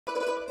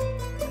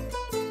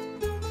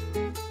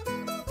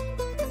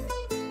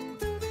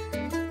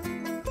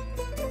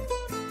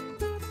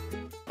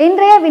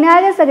இன்றைய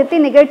விநாயகர் சதுர்த்தி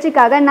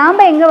நிகழ்ச்சிக்காக நாம்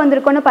எங்கே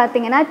வந்திருக்கோம்னு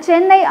பார்த்தீங்கன்னா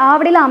சென்னை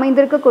ஆவடியில்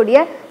அமைந்திருக்கக்கூடிய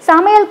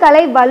சமையல்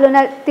கலை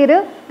வல்லுநர் திரு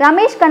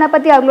ரமேஷ்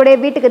கணபதி அவர்களுடைய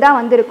வீட்டுக்கு தான்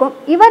வந்திருக்கோம்.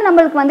 இவர்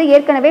நம்மளுக்கு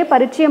ஏற்கனவே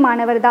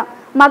பரிச்சயமானவர் தான்.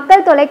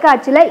 மக்கள்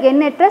தொலைக்காட்சியில்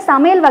எண்ணற்ற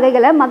சமையல்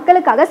வகைகளை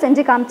மக்களுக்காக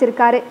செஞ்சு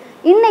காமிச்சிருக்காரு.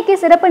 இன்னைக்கு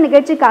சிறப்பு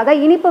நிகழ்ச்சிக்காக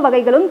இனிப்பு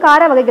வகைகளும்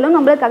கார வகைகளும்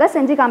நம்மளுக்காக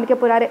செஞ்சு காமிக்க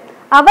போறாரு.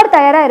 அவர்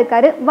தயாராக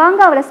இருக்காரு.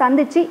 வாங்க அவரை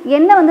சந்திச்சு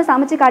என்ன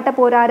சமைச்சு காட்ட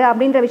போறாரு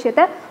அப்படின்ற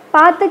விஷயத்த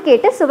பார்த்து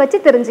கேட்டு சுவைச்சு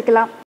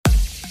தெரிஞ்சுக்கலாம்.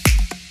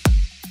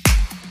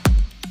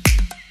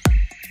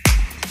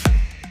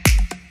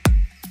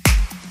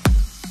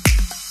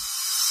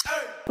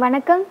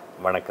 வணக்கம்.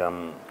 வணக்கம்.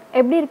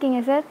 எப்படி இருக்கீங்க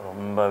சார்?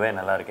 ரொம்பவே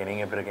நல்லா இருக்கேன்.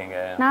 நீங்க எப்படி இருக்கீங்க?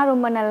 நான்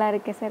ரொம்ப நல்லா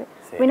இருக்கேன் சார்.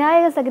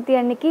 விநாயகர் சதுர்த்தி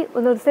அன்னைக்கு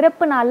ஒரு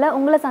சிறப்பு நாள்ல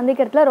உங்களை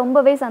சந்திக்கிறதுல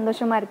ரொம்பவே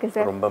சந்தோஷமா இருக்கு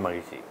சார். ரொம்ப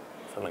மகிழ்ச்சி.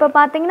 இப்போ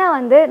பார்த்தீங்கன்னா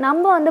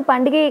நம்ம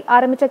பண்டிகை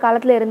ஆரம்பிச்ச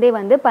காலத்துல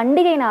இருந்தே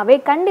பண்டிகைனாவே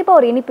கண்டிப்பா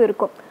ஒரு இனிப்பு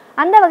இருக்கும்.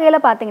 அந்த வகையில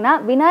பார்த்தீங்கன்னா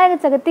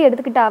விநாயகர் சதுர்த்தி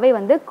எடுத்துக்கிட்டாவே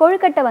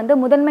கொழுக்கட்டை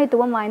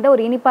முதன்மைத்துவம் வாய்ந்த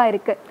ஒரு இனிப்பா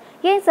இருக்கு.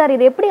 ஏன் சார்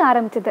இது எப்படி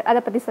ஆரம்பிச்சது,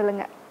 அதை பத்தி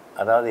சொல்லுங்க.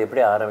 அதாவது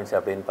எப்படி ஆரம்பிச்சு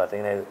அப்படின்னு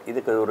பார்த்தீங்கன்னா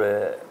இதுக்கு ஒரு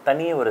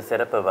தனியே ஒரு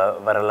சிறப்பு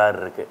வரலாறு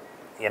இருக்குது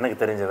எனக்கு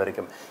தெரிஞ்ச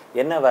வரைக்கும்.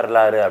 என்ன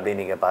வரலாறு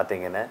அப்படின்னு நீங்கள்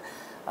பார்த்தீங்கன்னா,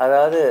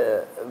 அதாவது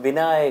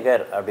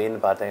விநாயகர் அப்படின்னு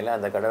பார்த்தீங்கன்னா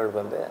அந்த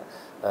கடவுளுக்கு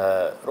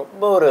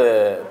ரொம்ப ஒரு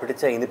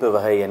பிடிச்ச இனிப்பு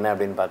வகை என்ன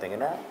அப்படின்னு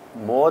பார்த்தீங்கன்னா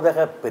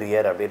மோதக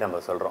பிரியர் அப்படின்னு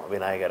நம்ம சொல்கிறோம்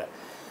விநாயகரை.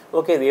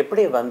 ஓகே, இது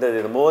எப்படி வந்தது?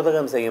 இது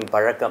மோதகம் செய்யும்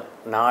பழக்கம்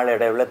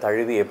நாளடைவில்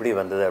தழுவி எப்படி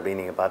வந்தது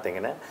அப்படின்னு நீங்கள்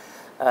பார்த்தீங்கன்னா,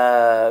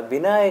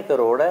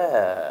 விநாயகரோட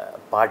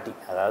பாட்டி,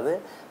 அதாவது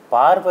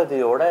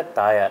பார்வதியோட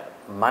தாயார்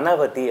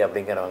மனவதி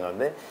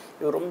அப்படிங்கிறவங்க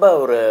ரொம்ப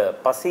ஒரு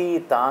பசி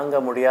தாங்க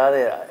முடியாத,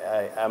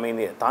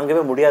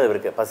 தாங்கவே முடியாது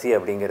இருக்கு பசி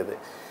அப்படிங்கிறது.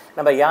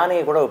 நம்ம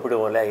யானையை கூட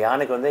ஒப்பிடுவோம்ல,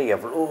 யானைக்கு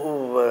எவ்வளோ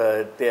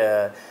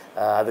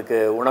அதுக்கு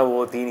உணவோ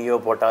தீனியோ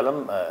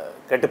போட்டாலும்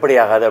கட்டுப்படி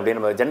ஆகாது அப்படின்னு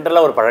நம்ம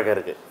ஜென்ரலாக ஒரு பழக்கம்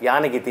இருக்குது.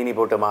 யானைக்கு தீனி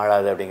போட்டு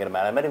மாளாது அப்படிங்கிற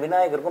மாதிரி. அது மாதிரி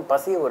விநாயகருக்கும்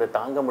பசி ஒரு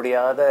தாங்க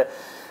முடியாத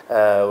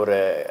ஒரு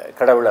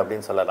கடவுள்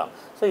அப்படின்னு சொல்லலாம்.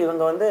 ஸோ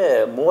இவங்க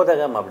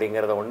மோதகம்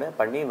அப்படிங்கிறத ஒன்று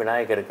பண்ணி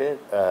விநாயகருக்கு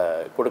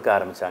கொடுக்க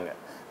ஆரம்பித்தாங்க.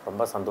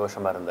 ரொம்ப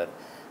சந்தோஷமாக இருந்தார்.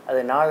 அது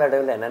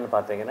நாளடைவில் என்னென்னு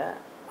பார்த்தீங்கன்னா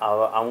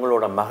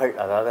அவங்களோட மகள்,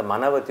 அதாவது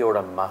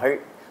மனவதியோட மகள்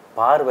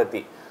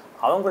பார்வதி,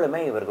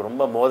 அவங்களுமே இவருக்கு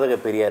ரொம்ப மோதக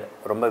பிரியர்,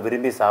 ரொம்ப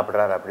விரும்பி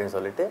சாப்பிட்றாரு அப்படின்னு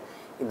சொல்லிட்டு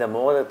இந்த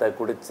மோதத்தை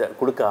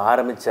கொடுக்க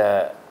ஆரம்பித்த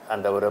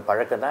அந்த ஒரு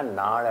பழக்கம் தான்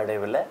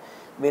நாளடைவில்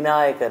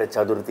விநாயகர்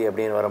சதுர்த்தி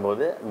அப்படின்னு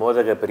வரும்போது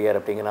மோதக பிரியர்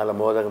அப்படிங்கிறனால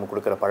மோதகம்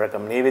கொடுக்குற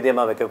பழக்கம்,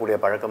 நைவேத்தியமாக வைக்கக்கூடிய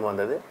பழக்கம்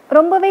வந்தது.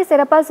 ரொம்பவே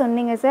சிறப்பாக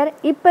சொன்னீங்க சார்.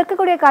 இப்போ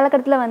இருக்கக்கூடிய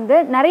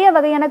காலகட்டத்தில் நிறைய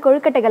வகையான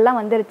கொழுக்கட்டைகள்லாம்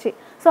வந்துருச்சு.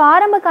 ஸோ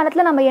ஆரம்ப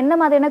காலத்தில் நம்ம என்ன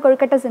மாதிரியான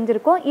கொழுக்கட்டை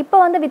செஞ்சுருக்கோம், இப்போ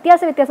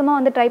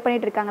வித்தியாசமாக ட்ரை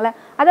பண்ணிட்டு இருக்காங்களே,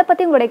 அதை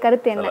பற்றி உங்களுடைய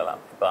கருத்து என்ன?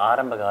 இப்போ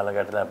ஆரம்ப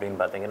காலகட்டத்தில் அப்படின்னு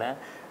பார்த்தீங்கன்னா,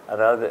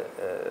 அதாவது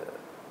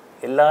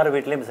எல்லார்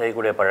வீட்லேயும்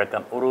செய்யக்கூடிய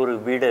பழக்கம் ஒரு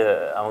வீடு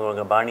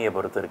அவங்கவுங்க பாணியை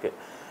பொறுத்து இருக்குது.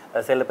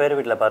 சில பேர்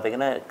வீட்டில்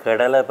பார்த்தீங்கன்னா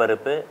கடலை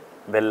பருப்பு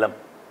வெல்லம்,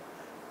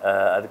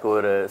 அதுக்கு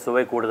ஒரு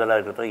சுவை கூடுதலாக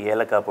இருக்கிறது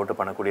ஏலக்காய் போட்டு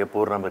பண்ணக்கூடிய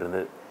பூரணம்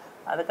இருந்தது.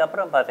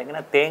 அதுக்கப்புறம்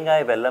பார்த்திங்கன்னா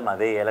தேங்காய் வெல்லம்,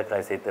 அதே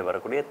ஏலக்காய் சேர்த்து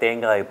வரக்கூடிய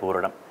தேங்காய்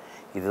பூரணம்,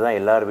 இதுதான்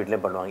எல்லார்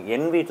வீட்லேயும் பண்ணுவாங்க.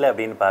 என் வீட்டில்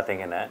அப்படின்னு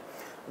பார்த்தீங்கன்னா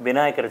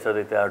விநாயகர்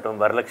சதுர்த்தி ஆகட்டும்,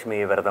 வரலட்சுமி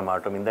விரதம்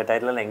ஆகட்டும், இந்த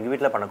டைட்டில் எங்கள்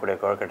வீட்டில் பண்ணக்கூடிய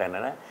கொழுக்கட்டை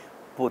என்னென்னா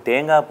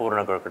தேங்காய்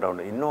பூரண கொழுக்கட்டை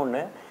ஒன்று.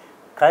 இன்னொன்று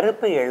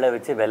கருப்பு எள்ளை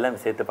வச்சு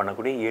வெல்லம் சேர்த்து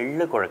பண்ணக்கூடிய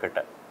எள்ளு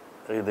கொழுக்கட்டை.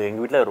 இது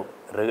எங்கள்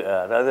வீட்டில்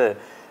அதாவது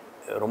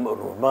ரொம்ப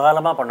ரொம்ப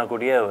காலமாக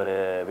பண்ணக்கூடிய ஒரு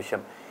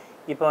விஷயம்.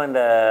 இப்போ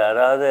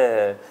அதாவது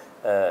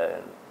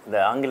இந்த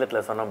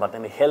ஆங்கிலத்தில் சொன்னோம்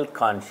பார்த்தீங்கன்னா ஹெல்த்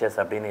கான்ஷியஸ்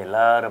அப்படின்னு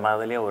எல்லார்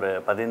மாதிரிலையும் ஒரு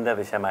பதிந்த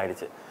விஷயம்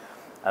ஆயிடுச்சு.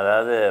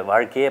 அதாவது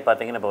வாழ்க்கையே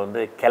பார்த்திங்கன்னா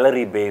இப்போ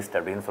கேலரி பேஸ்ட்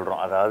அப்படின்னு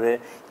சொல்கிறோம். அதாவது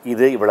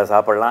இது இவ்வளோ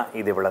சாப்பிட்லாம்,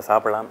 இது இவ்வளோ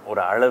சாப்பிட்லாம்,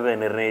 ஒரு அளவு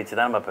நிர்ணயித்து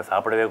தான் நம்ம இப்போ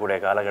சாப்பிடவே கூடிய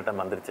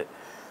காலகட்டம் வந்துருச்சு.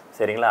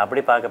 சரிங்களா?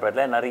 அப்படி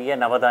பார்க்கப்படல நிறைய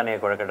நவதானிய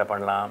கொழுக்கட்டை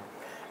பண்ணலாம்,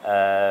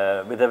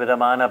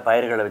 விதவிதமான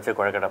பயிர்களை வச்சு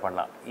கொழுக்கட்டை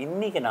பண்ணலாம்.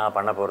 இன்றைக்கி நான்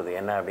பண்ண போகிறது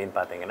என்ன அப்படின்னு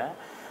பார்த்தீங்கன்னா,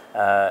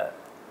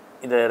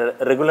 இந்த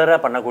ரெகுலராக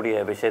பண்ணக்கூடிய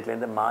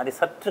விஷயத்துலேருந்து மாறி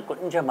சற்று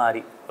கொஞ்சம்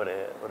மாறி ஒரு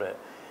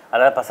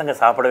அதாவது பசங்க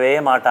சாப்பிடவே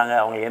மாட்டாங்க,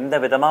 அவங்க எந்த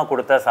விதமாக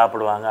கொடுத்தா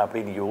சாப்பிடுவாங்க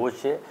அப்படின்னு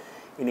யோசிச்சு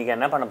இன்றைக்கி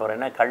என்ன பண்ண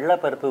போகிறேன்னா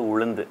கடலைப்பருப்பு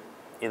உளுந்து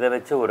இதை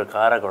வச்சு ஒரு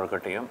கார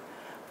கொழுக்கட்டையும்,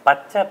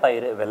 பச்சை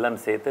பயிறு வெல்லம்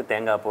சேர்த்து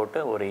தேங்காய்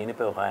போட்டு ஒரு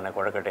இனிப்பு வகையான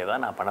கொழுக்கட்டையை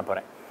தான் நான் பண்ண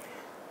போகிறேன்.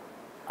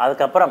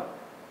 அதுக்கப்புறம்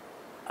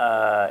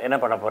என்ன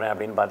பண்ண போகிறேன்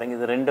அப்படின்னு பார்த்தீங்க,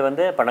 இது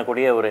ரெண்டு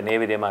பண்ணக்கூடிய ஒரு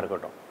நைவேத்தியமாக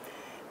இருக்கட்டும்.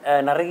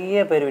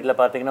 நிறைய பேர் வீட்டில்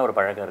பார்த்திங்கன்னா ஒரு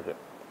பழக்கம் இருக்குது.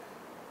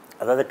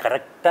 அதாவது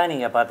கரெக்டாக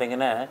நீங்கள்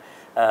பார்த்தீங்கன்னா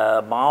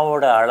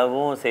மாவோட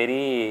அளவும் சரி,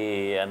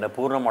 அந்த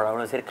பூர்ணம்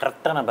அளவும் சரி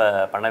கரெக்டாக நம்ம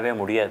பண்ணவே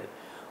முடியாது.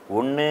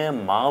 ஒன்று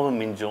மாவு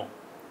மிஞ்சும்,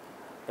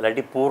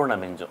 இல்லாட்டி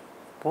பூரணம் மிஞ்சும்.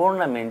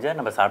 பூரணம் மிஞ்சால்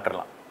நம்ம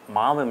சாப்பிட்றலாம்,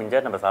 மாவு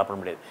மிஞ்சால் நம்ம சாப்பிட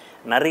முடியாது.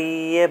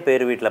 நிறைய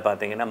பேர் வீட்டில்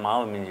பார்த்தீங்கன்னா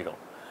மாவு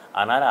மிஞ்சிடும்.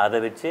 அதனால்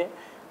அதை வச்சு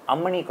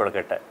அம்மணி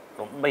கொழுக்கட்டை,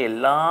 ரொம்ப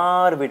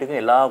எல்லார்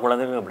வீட்டுக்கும் எல்லா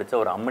குழந்தைகளுக்கும் பிடிச்ச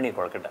ஒரு அம்மணி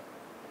கொழுக்கட்டை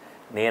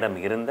நேரம்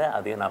இருந்த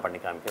அதையும் நான்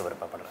பண்ணி காமிக்க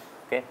விருப்பப்படுறேன்.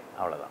 ஓகே,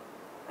 அவ்வளோதான்.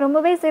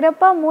 ரொம்பவே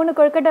சிறப்பாக 3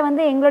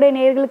 கொழுக்கட்டை எங்களுடைய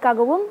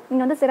நேயர்களுக்காகவும்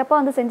நீங்கள்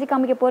சிறப்பாக செஞ்சு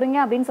காமிக்க போகிறீங்க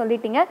அப்படின்னு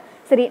சொல்லிட்டீங்க.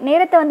 சரி,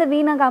 நேரத்தை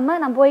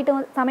வீணாகாமல் நம்ம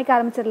போயிட்டு சமைக்க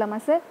ஆரம்பிச்சிடலாமா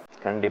சார்?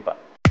 கண்டிப்பாக.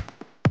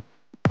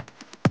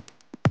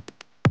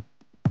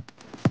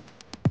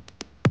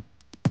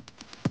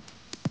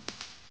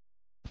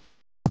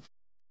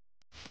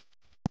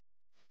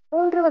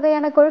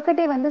 வகையான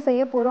கொழுக்கட்டை வந்து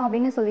செய்ய போறோம்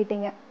அப்படின்னு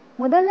சொல்லிட்டீங்க.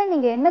 முதல்ல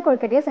நீங்க என்ன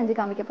கொழுக்கட்டையை செஞ்சு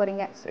காமிக்க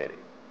போறீங்க? சரி,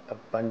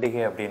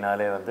 பண்டிகை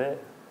அப்படின்னாலே வந்து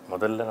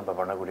முதல்ல நம்ம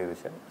பண்ணக்கூடிய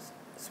விஷயம்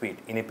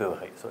ஸ்வீட், இனிப்பு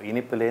வகை. ஸோ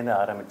இனிப்புலேருந்து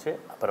ஆரம்பித்து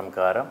அப்புறம்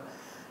காரம்.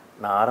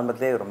 நான்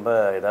ஆரம்பத்திலே ரொம்ப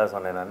இதாக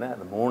சொன்னேன். நான்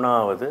அந்த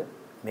 3வது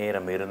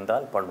நேரம்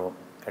இருந்தால் பண்ணுவோம்,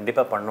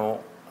 கண்டிப்பாக பண்ணுவோம்,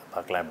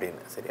 பார்க்கலாம்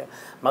அப்படின்னு. சரியா?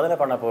 முதல்ல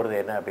பண்ண போகிறது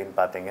என்ன அப்படின்னு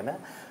பார்த்தீங்கன்னா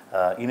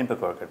இனிப்பு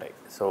கொழுக்கட்டை.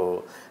 ஸோ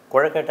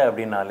கொழுக்கட்டை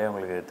அப்படின்னாலே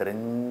உங்களுக்கு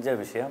தெரிஞ்ச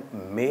விஷயம்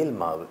மேல்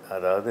மாவு.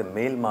 அதாவது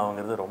மேல்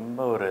மாவுங்கிறது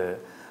ரொம்ப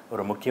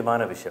ஒரு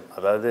முக்கியமான விஷயம்.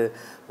 அதாவது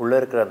உள்ளே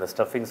இருக்கிற அந்த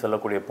ஸ்டஃபிங்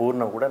சொல்லக்கூடிய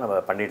பூர்ணம் கூட நம்ம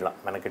பண்ணிடலாம்,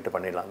 மெனக்கிட்டு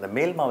பண்ணிடலாம். அந்த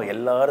மேல் மாவு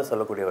எல்லாரும்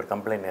சொல்லக்கூடிய ஒரு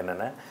கம்ப்ளைண்ட்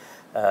என்னென்னா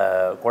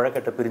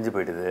கொழுக்கட்டை பிரிஞ்சு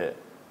போயிடுது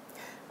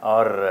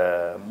ஆர்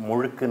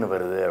முழுக்குன்னு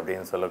வருது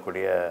அப்படின்னு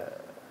சொல்லக்கூடிய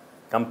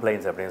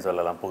கம்ப்ளைண்ட்ஸ் அப்படின்னு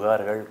சொல்லலாம்.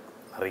 புகார்கள்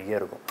நிறைய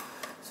இருக்கும்.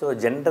 ஸோ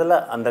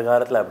ஜென்ரலாக அந்த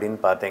காலத்தில் அப்படின்னு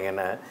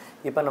பார்த்தீங்கன்னா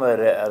இப்போ நம்ம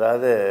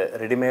அதாவது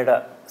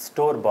ரெடிமேடாக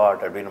ஸ்டோர்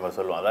பாட் அப்படின்னு நம்ம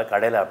சொல்லுவோம். அதாவது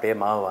கடையில் அப்படியே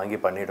மாவு வாங்கி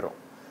பண்ணிடுறோம்.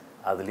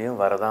 அதுலேயும்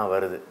வரதான்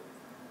வருது.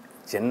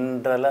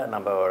 ஜென்ரலாக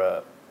நம்மளோட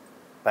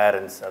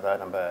பேரண்ட்ஸ்,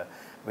 அதாவது நம்ம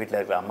வீட்டில்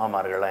இருக்கிற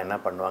அம்மாமார்கள்லாம் என்ன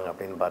பண்ணுவாங்க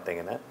அப்படின்னு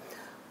பார்த்தீங்கன்னா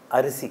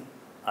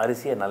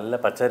அரிசியை நல்ல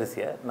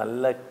பச்சரிசியை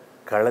நல்லா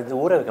களைஞ்சி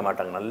ஊற வைக்க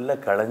மாட்டாங்க. நல்லா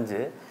களைஞ்சி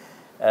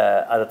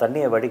அதை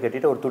தண்ணியை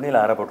வடிகட்டிட்டு ஒரு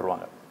துணியில் அரை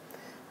போட்டுருவாங்க.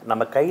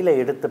 நம்ம கையில்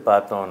எடுத்து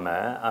பார்த்தோன்னா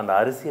அந்த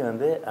அரிசி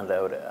வந்து அந்த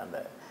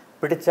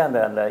பிடிச்ச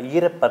அந்த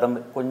ஈரப்பதம்,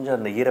 கொஞ்சம்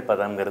அந்த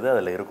ஈரப்பதம்ங்கிறது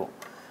அதில் இருக்கும்.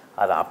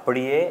 அதை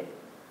அப்படியே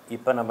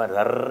இப்போ நம்ம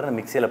ரர்ன்னு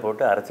மிக்சியில்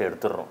போட்டு அரைச்சி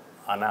எடுத்துடுறோம்.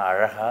 ஆனால்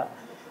அழகாக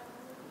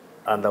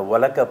அந்த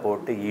உலக்கை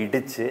போட்டு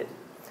இடித்து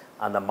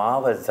அந்த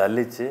மாவை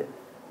ஜலிச்சு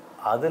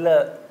அதில்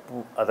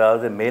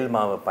அதாவது மேல்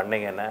மாவை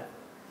பண்ணிங்கன்னா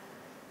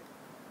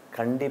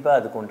கண்டிப்பாக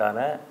அதுக்கு உண்டான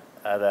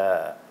அதை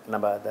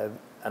நம்ம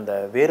அந்த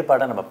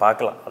வேறுபாடை நம்ம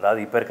பார்க்கலாம். அதாவது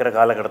இப்போ இருக்கிற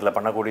காலகட்டத்தில்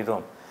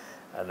பண்ணக்கூடியதும்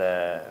அந்த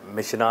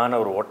மிஷினான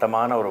ஒரு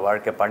ஓட்டமான ஒரு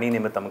வாழ்க்கை பணி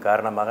நிமித்தம்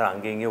காரணமாக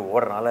அங்கேயும் இங்கேயும்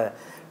ஓடுறனால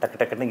டக்கு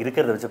டக்குன்னு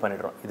இருக்கிறத வச்சு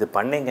பண்ணிடுறோம். இது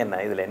பண்ணிங்கன்னா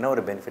இதில் என்ன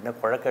ஒரு பெனிஃபிட்னா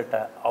கொழுக்கட்டை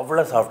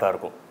அவ்வளோ சாஃப்டாக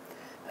இருக்கும்.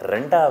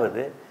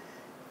 ரெண்டாவது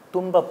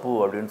தும்பப்பூ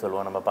அப்படின்னு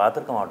சொல்லுவோம், நம்ம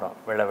பார்த்துருக்க மாட்டோம்,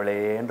 வெள்ளை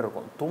வெள்ளையேன்னு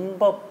இருக்கும்.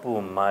 தும்பப்பூ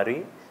மாதிரி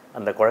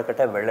அந்த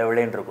கொழுக்கட்டை வெள்ளை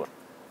வெள்ளையேன்னு இருக்கும்.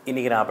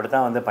 இன்றைக்கி நான் அப்படி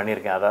தான் வந்து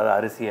பண்ணியிருக்கேன். அதாவது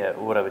அரிசியை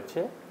ஊற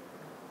வச்சு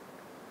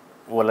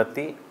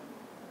உலர்த்தி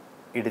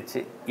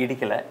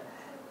இடிக்கலை,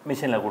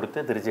 மிஷினில் கொடுத்து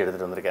திருச்சி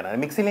எடுத்துகிட்டு வந்திருக்கேன்.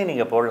 நான் மிக்சிலையும்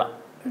நீங்கள் போடலாம்,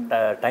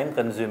 டைம்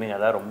கன்சியூமிங்,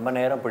 அதாவது ரொம்ப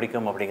நேரம்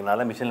பிடிக்கும்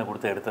அப்படிங்கிறனால மிஷினில்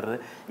கொடுத்து எடுத்துறது.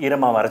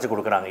 ஈரமாக அரைச்சி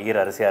கொடுக்குறாங்க,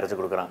 அரிசி அரைச்சி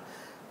கொடுக்குறாங்க,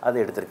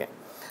 அது எடுத்திருக்கேன்.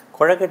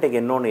 கொழுக்கட்டைக்கு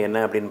இன்னொன்று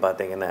என்ன அப்படின்னு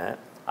பார்த்தீங்கன்னா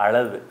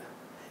அளவு.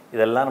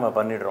 இதெல்லாம் நம்ம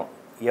பண்ணிடுறோம்.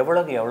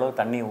 எவ்வளோக்கு எவ்வளோ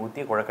தண்ணி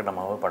ஊற்றி கொழுக்கட்டை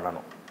மாவு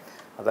பண்ணணும்.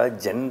 அதாவது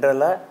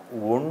ஜென்ரலாக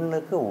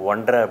 1க்கு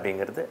 1.5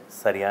 அப்படிங்கிறது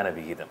சரியான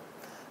விகிதம்.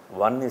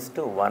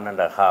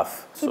 1:1.5.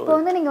 இப்போ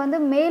வந்து நீங்கள் வந்து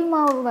மேல்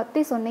மாவு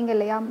பற்றி சொன்னீங்க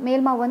இல்லையா?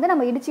 மேல் மாவு வந்து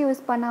நம்ம இடித்து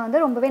யூஸ் பண்ணால்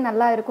வந்து ரொம்பவே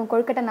நல்லா இருக்கும்,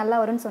 கொழுக்கட்டை நல்லா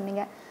வரும்னு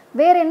சொன்னீங்க.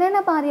 வேறு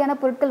என்னென்ன மாதிரியான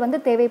பொருட்கள் வந்து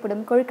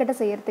தேவைப்படும் கொழுக்கட்டை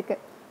செய்யறதுக்கு?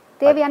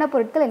 தேவையான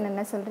பொருட்கள்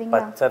என்னென்ன சொல்கிறீங்க?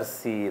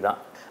 பச்சரிசி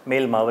தான்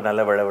மேல் மாவு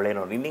நல்ல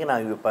விளைவிளைன்னு வரும். இன்றைக்கி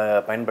நான் இப்போ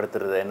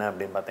பயன்படுத்துறது என்ன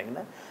அப்படின்னு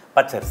பார்த்தீங்கன்னா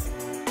பச்சரிசி.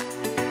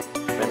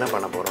 என்ன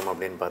பண்ண போகிறோம்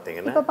அப்படின்னு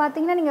பார்த்தீங்கன்னா இப்போ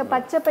பார்த்தீங்கன்னா நீங்கள்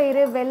பச்சை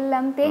பயிறு,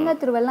 வெல்லம், தேங்காய்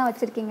துருவெல்லாம்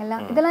வச்சுருக்கீங்களா?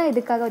 இதெல்லாம்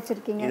எதுக்காக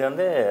வச்சுருக்கீங்க? இது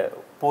வந்து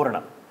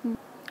பூரணம்.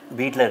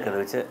 வீட்டில் இருக்கிறத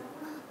வச்சு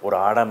ஒரு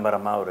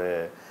ஆடம்பரமாக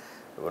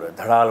ஒரு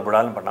தடால்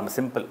புடாலும் பண்ணாமல்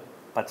சிம்பிள்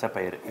பச்சை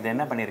பயிறு. இது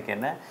என்ன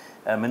பண்ணியிருக்கேன்னா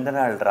முந்தின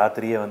நாள்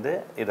ராத்திரியே வந்து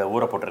இதை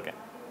ஊற போட்டிருக்கேன்.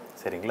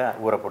 சரிங்களா?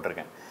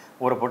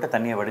 ஊற போட்டு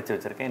தண்ணியை வடித்து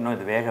வச்சுருக்கேன். இன்னும்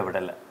இது வேக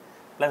விடலை.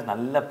 ப்ளஸ்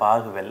நல்ல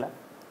பாகு வெல்லம்,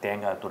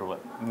 தேங்காய்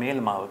துருவல்,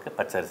 மேல் மாவுக்கு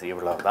பச்சரிசி,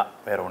 இவ்வளோ தான்,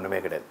 வேறு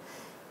ஒன்றுமே கிடையாது.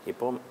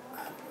 இப்போது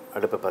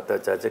அடுப்பை பற்ற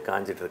வச்சாச்சு,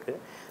 காஞ்சிட்ருக்கு.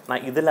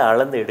 நான் இதில்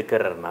அளந்து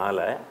எடுக்கிறதுனால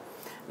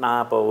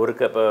நான் இப்போ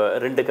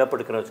 2 கப்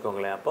எடுக்கிறேன்னு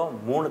வச்சுக்கோங்களேன். அப்போ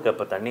 3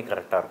 கப்பு தண்ணி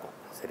கரெக்டாக இருக்கும்.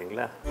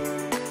 சரிங்களா?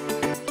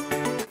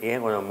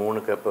 ஏன் கொஞ்சம்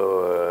 3 கப்பு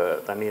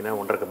தண்ணினா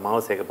 1.5 கப்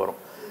மாவு சேர்க்க போகிறோம்.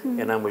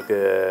 ஏன்னா உங்களுக்கு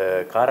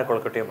கார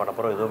கொழுக்கட்டையும் பண்ண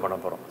போகிறோம், இதுவும் பண்ண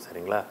போகிறோம்.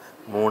 சரிங்களா?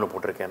 3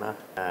 போட்டிருக்கேன்னா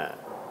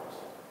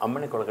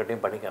அம்மணி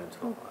கொழுக்கட்டையும் பண்ணி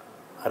காமிச்சிருவோம்.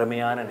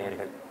 அருமையான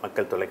நேர்கள்,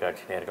 மக்கள்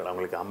தொலைக்காட்சி நேர்கள்,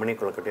 அவங்களுக்கு அம்மணி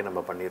கொழுக்கட்டையும்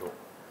நம்ம பண்ணிடுவோம்.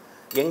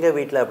 எங்கள்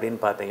வீட்டில்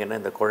அப்படின்னு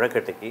பார்த்தீங்கன்னா இந்த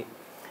கொழுக்கட்டைக்கு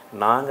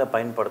நாங்கள்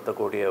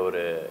பயன்படுத்தக்கூடிய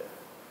ஒரு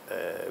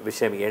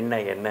விஷயம் என்ன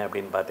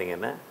அப்படின்னு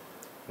பார்த்தீங்கன்னா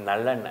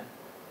நல்லெண்ணெய்.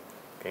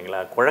 ஓகேங்களா?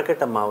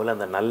 கொழுக்கட்டை மாவில்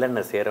அந்த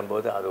நல்லெண்ணெய்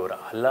சேரும்போது அது ஒரு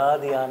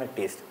அலாதியான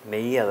டேஸ்ட்.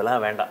 நெய்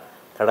அதெல்லாம் வேண்டாம்,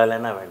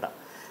 கடலெண்ணெய் வேண்டாம்,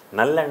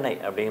 நல்லெண்ணெய்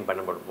அப்படின்னு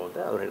பயன்படும்போது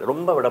அது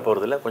ரொம்ப விட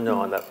போகிறதில்ல.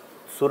 கொஞ்சம் அந்த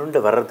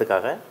சுருண்டு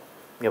வர்றதுக்காக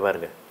இங்கே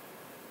பாருங்கள்,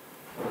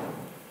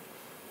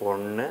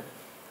 1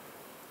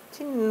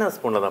 சின்ன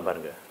ஸ்பூனில் தான்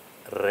பாருங்கள்,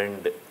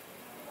 2.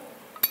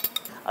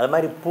 அது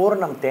மாதிரி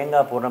பூர்ணம்,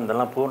 தேங்காய் பூர்ணம்,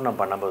 இதெல்லாம்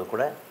பூர்ணம் பண்ணும்போது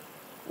கூட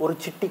ஒரு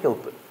சிட்டிகை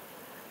உப்பு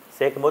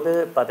சேர்க்கும்போது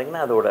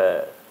பார்த்திங்கன்னா அதோட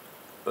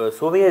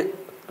சுவையை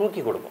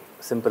தூக்கி கொடுக்கும்.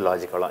 சிம்பிள்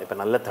லாஜிக்கெல்லாம். இப்போ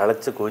நல்லா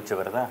தழைச்சி குவிச்சு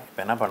வருதா? இப்போ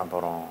என்ன பண்ண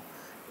போகிறோம்,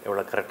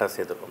 எவ்வளோ கரெக்டாக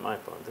சேர்த்துப்போமா?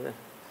 இப்போ வந்து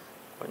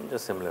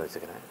கொஞ்சம் சிம்மில்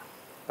வச்சுக்கிறேன்.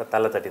 இப்போ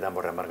தலை தட்டி தான்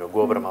போடுற மாதிரி இருக்கும்,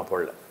 கோபுரமாக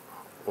போடல.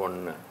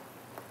 1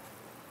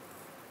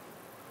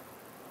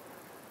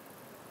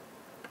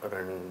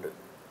 2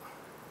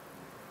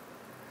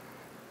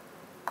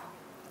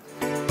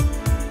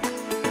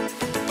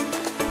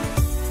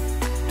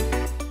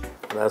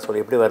 அதாவது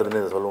சொல்லி எப்படி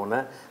வருதுன்னு சொல்லுவோன்னா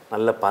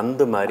நல்ல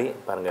பந்து மாதிரி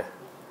பாருங்கள்,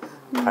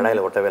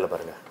 கடாயில் ஒட்டவே இல்லை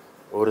பாருங்கள்.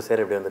 ஒரு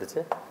சேர் எப்படி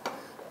வந்துருச்சு,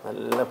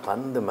 நல்ல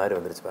பந்து மாதிரி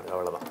வந்துருச்சு பாருங்கள்.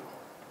 அவ்வளோதான்.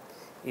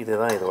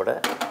 இதுதான் இதோட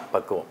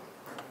பக்குவம்.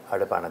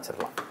 அடுப்பை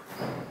அணைச்சிடலாம்.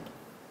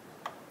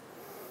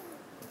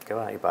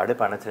 ஓகேவா? இப்போ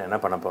அடுப்பு அணைச்சி என்ன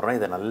பண்ண போகிறோம்,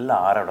 இதை நல்லா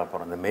ஆற விட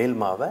போகிறோம். இந்த மேல்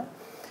மாவை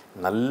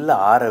நல்லா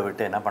ஆற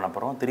விட்டு என்ன பண்ண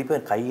போகிறோம்,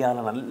 திருப்பி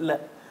கையால் நல்ல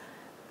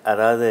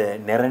அதாவது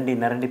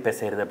நிரண்டி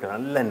பிசைகிறது. அப்படி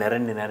நல்லா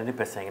நிரண்டி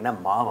பிசைங்கன்னா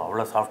மாவு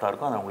அவ்வளோ சாஃப்டாக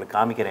இருக்கும். அதை உங்களுக்கு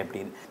காமிக்கிறேன்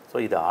எப்படின்னு. ஸோ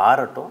இது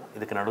ஆறட்டும்.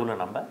 இதுக்கு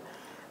நடுவில் நம்ம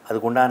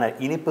அதுக்கு உண்டான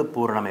இனிப்பு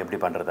பூரணம் எப்படி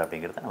பண்ணுறது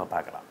அப்படிங்கிறத நம்ம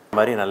பார்க்கலாம். இந்த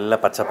மாதிரி நல்ல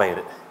பச்சை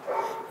பயிறு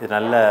இது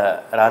நல்ல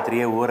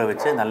ராத்திரியே ஊற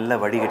வச்சு நல்லா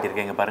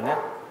வடிகட்டியிருக்கேங்க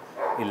பாருங்கள்.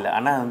 இல்லை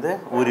ஆனால் வந்து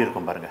ஊறி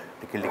இருக்கும் பாருங்கள்.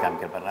 கிள்ளி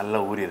காமிக்கிற பாருங்கள், நல்லா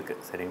ஊறி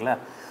இருக்குது. சரிங்களா?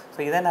 ஸோ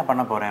இதை என்ன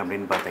பண்ண போகிறேன்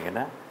அப்படின்னு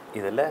பார்த்தீங்கன்னா,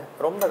 இதில்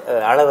ரொம்ப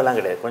அளவெல்லாம்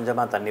கிடையாது.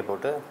 கொஞ்சமாக தண்ணி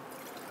போட்டு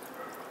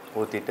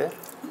ஊற்றிட்டு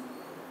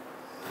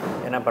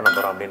என்ன பண்ண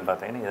போகிறோம் அப்படின்னு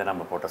பார்த்தீங்கன்னா, இதை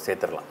நம்ம போட்டு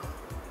சேர்த்துடலாம்.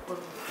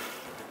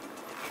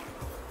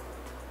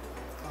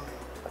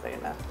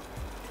 பார்த்தீங்கன்னா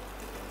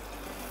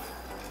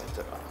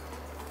வச்சிடலாம்.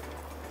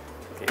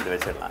 ஓகே, இது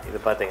வச்சிடலாம். இது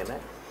பார்த்தீங்கன்னா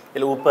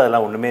இதில் உப்பு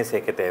அதெல்லாம் ஒன்றுமே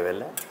சேர்க்க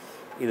தேவையில்லை.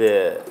 இது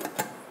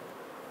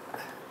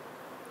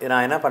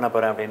நான் என்ன பண்ண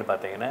போகிறேன் அப்படின்னு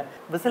பார்த்தீங்கன்னா,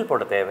 விசில்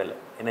போட தேவையில்லை.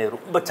 ஏன்னா இது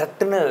ரொம்ப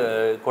சட்டுன்னு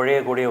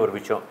குழையக்கூடிய ஒரு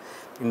விஷயம்.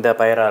 இந்த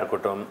பயிராக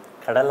இருக்கட்டும்,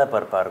 கடலை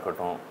பருப்பாக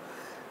இருக்கட்டும்,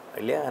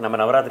 இல்லையா, நம்ம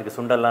நவராத்திரிக்கு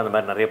சுண்டல்லாம் அந்த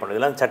மாதிரி நிறைய பண்ணுவோம்.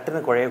 இதெல்லாம்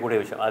சட்டுன்னு குழையக்கூடிய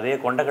விஷயம். அதே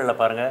கொண்டக்கடலை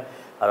பாருங்கள்,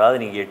 அதாவது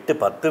நீங்கள்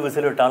 8-10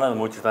 விசில் விட்டாலும் அது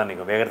மூச்சு தான்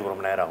நிற்கும். வேகிறதுக்கு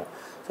ரொம்ப நேரம் ஆகும்.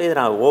 ஸோ இதை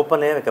நான்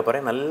ஓப்பன்லேயே வைக்க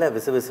போகிறேன். நல்ல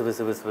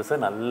விசு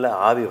நல்ல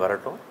ஆவி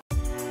வரட்டும்.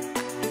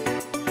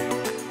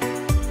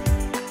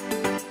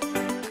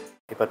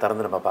 இப்போ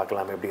திறந்து நம்ம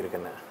பார்க்கலாம் எப்படி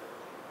இருக்குன்னு.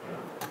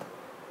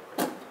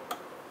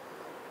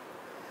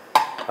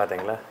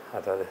 பார்த்தீங்களா?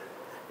 அதாவது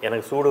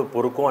எனக்கு சூடு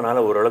பொறுக்கும்.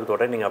 அதனால் ஓரளவுக்கு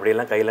தொடர நீங்கள்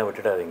அப்படியெல்லாம் கையெல்லாம்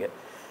விட்டுடாதீங்க.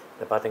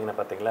 இதை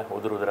பார்த்தீங்களா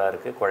உதிராக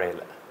இருக்குது,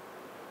 குழையில.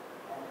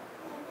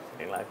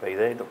 சரிங்களா? இப்போ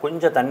இதை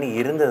கொஞ்சம் தண்ணி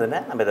இருந்ததுன்னா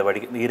நம்ம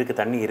இதை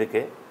தண்ணி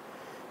இருக்குது,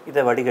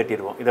 இதை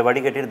வடிகட்டிடுவோம். இதை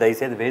வடிகட்டிட்டு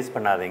தயவுசெய்து வேஸ்ட்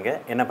பண்ணாதீங்க.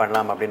 என்ன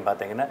பண்ணலாம் அப்படின்னு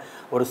பார்த்தீங்கன்னா,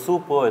 ஒரு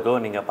சூப்போ ஏதோ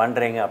நீங்கள்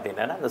பண்ணுறீங்க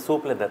அப்படின்னா அந்த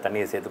சூப்பில் இந்த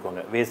தண்ணியை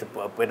சேர்த்துக்கோங்க. வேஸ்ட்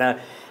ஏன்னா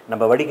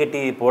நம்ம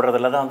வடிகட்டி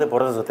போடுறதுல தான் வந்து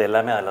புரத சத்து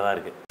எல்லாமே அதில் தான்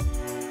இருக்குது.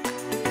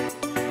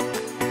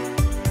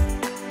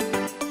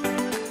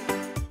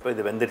 இப்போ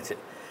இது வெந்துருச்சு.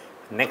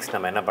 நெக்ஸ்ட்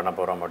நம்ம என்ன பண்ண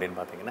போகிறோம் அப்படின்னு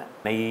பார்த்தீங்கன்னா,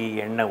 நெய்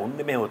எண்ணெய்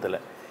ஒன்றுமே ஊற்றலை.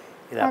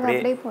 இது அப்படியே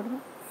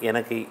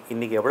எனக்கு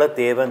இன்றைக்கி எவ்வளோ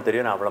தேவைன்னு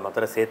தெரியும், நான் அவ்வளோ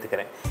மாத்திரம்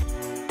சேர்த்துக்கிறேன்.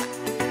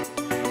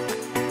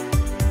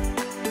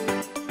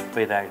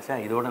 இப்போ இதாகிடுச்சா?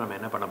 இதோடு நம்ம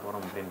என்ன பண்ண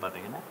போகிறோம் அப்படின்னு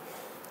பார்த்தீங்கன்னா,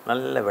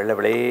 நல்ல வெள்ளை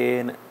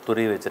விளையேன்னு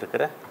துருவி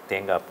வச்சுருக்கிற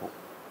தேங்காய் பூ.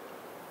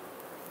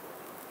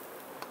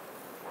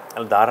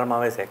 அதில்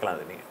தாராளமாகவே சேர்க்கலாம்.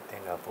 அது நீங்கள்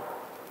தேங்காய் பூ.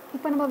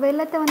 இப்போ நம்ம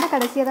வெள்ளத்தை வந்து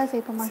கடைசியாக தான்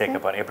சேர்க்க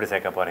போகிறேன். எப்படி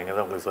சேர்க்க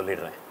போகிறீங்கிறத உங்களுக்கு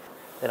சொல்லிடுறேன்.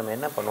 நம்ம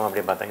என்ன பண்ணுவோம்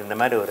அப்படின்னு பார்த்தாங்க, இந்த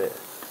மாதிரி ஒரு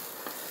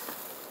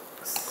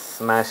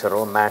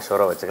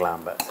மேஷரோ வச்சுக்கலாம்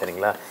நம்ம.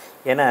 சரிங்களா?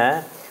 ஏன்னா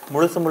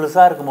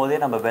முழுசாக இருக்கும் போதே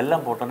நம்ம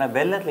வெல்லம் போட்டோம்னா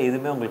வெள்ளத்தில்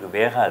எதுவுமே உங்களுக்கு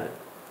வேகாது,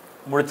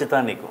 முழிச்சு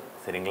தான் நிற்கும்.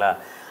 சரிங்களா?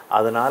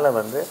 அதனால்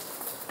வந்து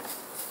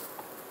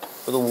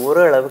இது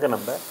ஓரளவுக்கு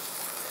நம்ம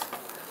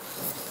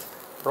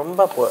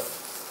ரொம்ப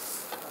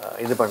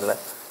இது பண்ணல.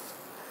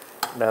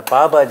 இந்த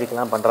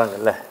பாபாஜிக்கெலாம்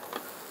பண்ணுறாங்கல்ல,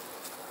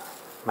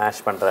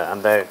 மேஷ் பண்ணுற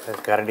அந்த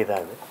கரண்டி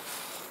தான் இது.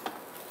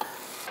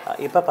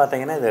 இப்போ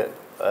பார்த்தீங்கன்னா இது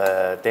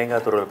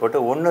தேங்காய் துருவல் போட்டு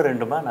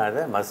 1-2மா நான்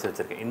இதை மசிச்சு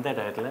வச்சுருக்கேன். இந்த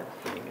டயத்தில்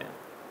நீங்கள்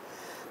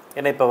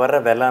ஏன்னா இப்போ வர்ற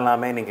வெள்ளம்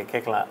எல்லாமே நீங்கள்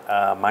கேட்கலாம்,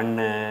 மண்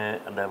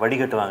அந்த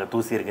வடிகட்டுவாங்க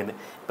தூசி இருக்குன்னு.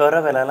 இப்போ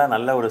வர்ற வெள்ளம்லாம்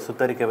நல்ல ஒரு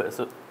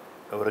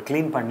ஒரு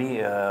க்ளீன் பண்ணி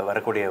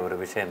வரக்கூடிய ஒரு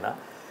விஷயந்தான்.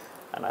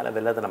 அதனால்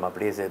வெள்ளத்தை நம்ம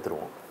அப்படியே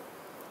சேர்த்துருவோம்.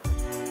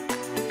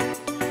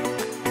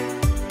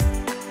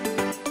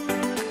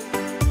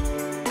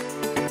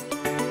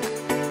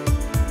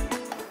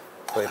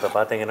 ஸோ இப்போ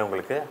பார்த்தீங்கன்னா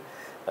உங்களுக்கு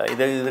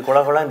இது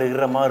குழகுழான்னு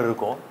இருக்கிற மாதிரி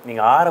இருக்கும்.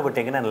 நீங்கள் ஆற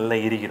விட்டிங்கன்னா நல்லா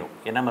இறுகிடும்.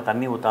 ஏன்னா நம்ம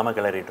தண்ணி ஊற்றாமல்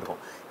கிளறிட்டு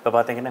இருக்கோம். இப்போ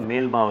பார்த்தீங்கன்னா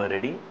மேல் மாவு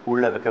ரெடி,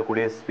 உள்ளே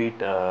வைக்கக்கூடிய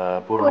ஸ்வீட்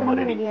பூரணமும்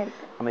ரெடி.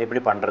 நம்ம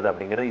எப்படி பண்ணுறது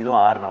அப்படிங்கிறது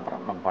இதுவும் ஆறுன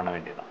அப்புறம் நம்ம பண்ண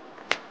வேண்டியதுதான்.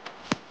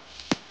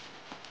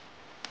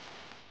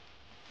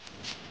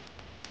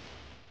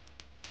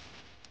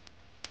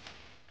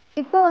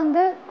 இப்போ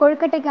வந்து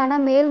கொழுக்கட்டைக்கான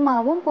மேல்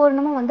மாவும்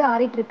பூர்ணமும் வந்து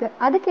ஆறிட்டு இருக்கு.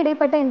 அதுக்கு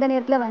இடைப்பட்ட இந்த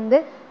நேரத்தில் வந்து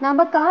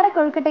நம்ம கார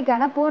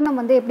கொழுக்கட்டைக்கான பூர்ணம்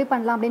வந்து எப்படி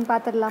பண்ணலாம் அப்படின்னு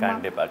பார்த்துடலாமா?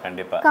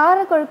 கண்டிப்பாக. கார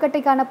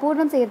கொழுக்கட்டைக்கான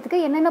பூர்ணம் செய்யறதுக்கு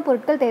என்னென்ன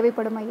பொருட்கள்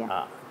தேவைப்படும் ஐயா?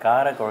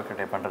 கார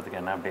கொழுக்கட்டை பண்ணுறதுக்கு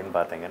என்ன அப்படின்னு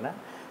பார்த்தீங்கன்னா,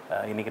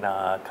 இன்றைக்கி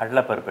நான்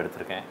கடலைப்பருப்பு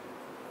எடுத்திருக்கேன்,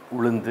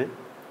 உளுந்து,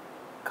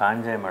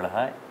 காஞ்ச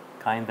மிளகாய்,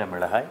 காய்ந்த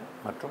மிளகாய்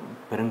மற்றும்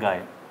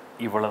பெருங்காயம்.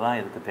 இவ்வளோ தான்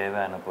இதுக்கு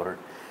தேவையான பொருள்.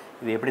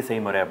 இது எப்படி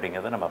செய்முறை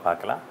அப்படிங்கிறத நம்ம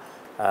பார்க்கலாம்.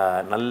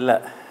 நல்ல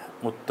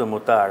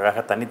முத்தாக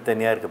அழகாக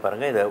தனித்தனியாக இருக்குது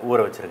பாருங்கள். இதை ஊற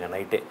வச்சுருங்க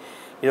நைட்டே.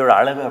 இதோட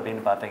அளவு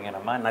அப்படின்னு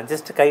பார்த்தீங்கன்னா, நான்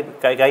ஜஸ்ட்டு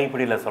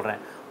கைப்பிடியில்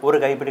சொல்கிறேன். ஒரு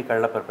கைப்பிடி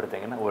கடலைப்பருப்பு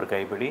எடுத்தீங்கன்னா ஒரு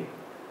கைப்பிடி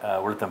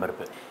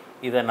உளுத்தம்பருப்பு.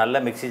 இதை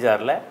நல்ல மிக்ஸி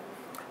ஜாரில்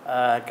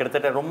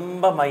கிட்டத்தட்ட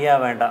ரொம்ப மையா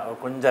வேண்டாம்,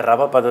 கொஞ்சம்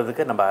ரவை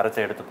பதத்துக்கு நம்ம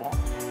அரைச்சி எடுத்துப்போம்.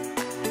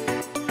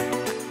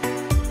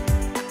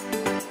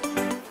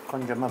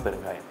 கொஞ்சமாக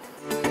பெருங்காயம்.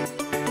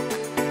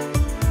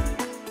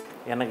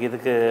 எனக்கு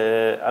இதுக்கு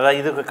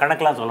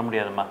கணக்கெலாம் சொல்ல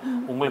முடியாதும்மா.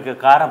 உங்களுக்கு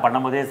காரம்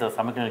பண்ணும்போதே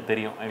சமைக்க எனக்கு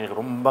தெரியும். எங்களுக்கு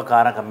ரொம்ப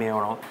காரம் கம்மியாக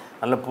வேணும்,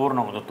 நல்ல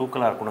பூர்ணம் கொஞ்சம்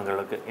தூக்கலாக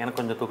இருக்கணுங்களுக்கு. எனக்கு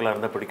கொஞ்சம் தூக்கலாக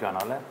இருந்தால் பிடிக்கும்.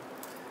 அதனால்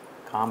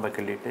காம்பை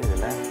கிள்ளிட்டு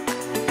இதில்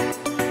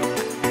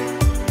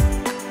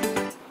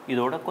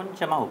இதோட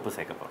கொஞ்சமாக உப்பு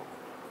சேர்க்க போகிறோம்.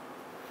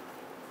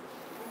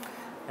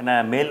 ஏன்னா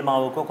மேல்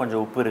மாவுக்கும்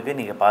கொஞ்சம் உப்பு இருக்குது,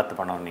 நீங்கள் பார்த்து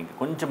பண்ணணும். நீங்கள்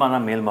கொஞ்சமாக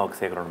தான் மேல் மாவுக்கு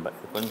சேர்க்குறோம். நம்ம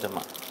இது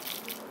கொஞ்சமாக,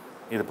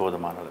 இது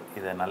போதுமானது.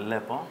 இதை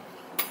நல்ல இப்போ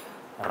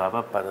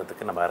ரவை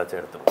பதத்துக்கு நம்ம அரைச்சி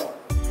எடுத்துருவோம்.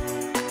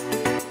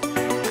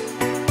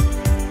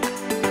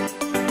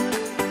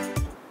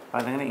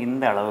 பார்த்திங்கன்னா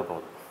இந்த அளவு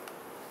போதும்.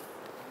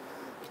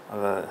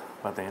 அதை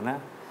பார்த்திங்கன்னா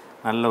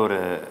நல்ல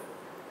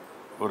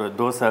ஒரு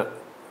தோசை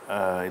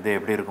இது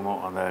எப்படி இருக்குமோ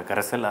அந்த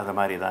கரைசல் அந்த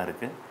மாதிரி தான்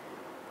இருக்குது.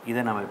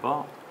 இதை நம்ம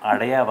இப்போது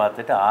அடையாக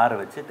வாத்துட்டு ஆற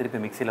வச்சு திருப்பி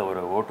மிக்சியில்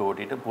ஒரு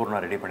ஓட்டிட்டு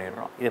பூர்ணம் ரெடி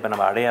பண்ணிடுறோம். இதை இப்போ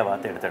நம்ம அடையாக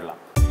வாத்து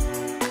எடுத்துடலாம்.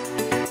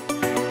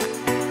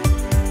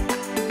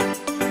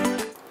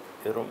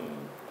 இது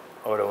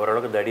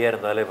ஓரளவுக்கு தடியாக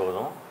இருந்தாலே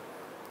போதும்.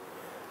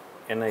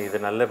 ஏன்னா இது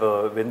நல்ல இப்போ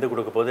வெந்து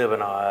கொடுக்க போது இப்போ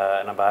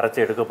நம்ம அரைச்சி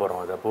எடுக்க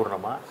போகிறோம் இதை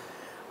பூர்ணமாக.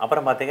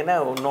 அப்புறம் பார்த்திங்கன்னா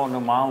இன்னொன்று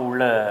மாவு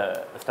உள்ள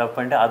ஸ்டஃப்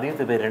பண்ணிட்டு அதையும்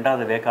திருப்பி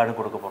 2வது வேக்காடும்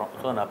கொடுக்க போகிறோம்.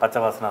 ஸோ நான் பச்சை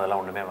வாசனை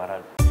அதெல்லாம் ஒன்றுமே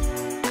வராது.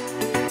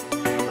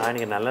 நான்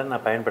இன்றைக்கி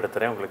நல்லெண்ணெய்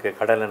பயன்படுத்துகிறேன். உங்களுக்கு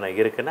கடலெண்ணெய்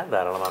இருக்குன்னா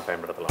தாராளமாக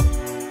பயன்படுத்தலாம்.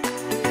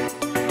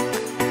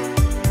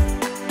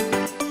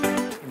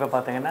 இப்போ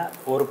பார்த்திங்கன்னா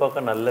ஒரு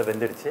பக்கம் நல்லா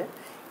வெந்துடுச்சு.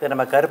 இதை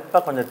நம்ம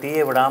கருப்பாக கொஞ்சம்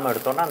தீய விடாமல்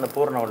எடுத்தோன்னா அந்த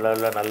பூர்ணம்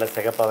உள்ள நல்ல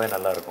சிகப்பாகவே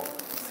நல்லாயிருக்கும்.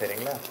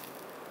 சரிங்களா?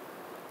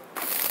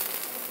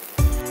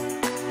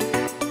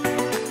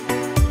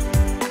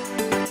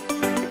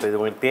 இப்போ இது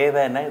உங்களுக்கு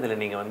தேவைன்னா இதில்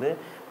நீங்கள் வந்து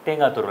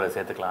தேங்காய் துருவலை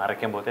சேர்த்துக்கலாம்.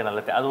 அரைக்கும் போதே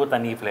நல்ல அது ஒரு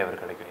தனி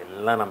ஃப்ளேவர் கிடைக்கும்.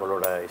 எல்லாம்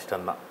நம்மளோட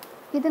இஷ்டம்தான்.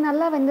 இது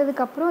நல்லா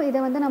வெந்ததுக்கப்புறம் இதை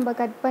வந்து நம்ம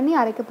கட் பண்ணி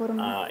அரைக்க போகிறோம்.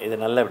 இது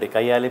நல்லா இப்படி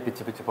கையாலே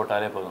பிச்சு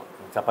போட்டாலே போதும்.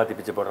 சப்பாத்தி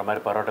பிச்சு போடுற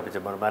மாதிரி, பரோட்டா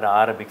பிச்சு போடுற மாதிரி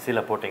ஆற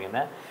மிக்சியில்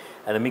போட்டிங்கன்னா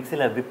அந்த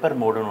மிக்சியில் விப்பர்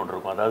மோடுன்னு ஒன்று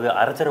இருக்கும். அதாவது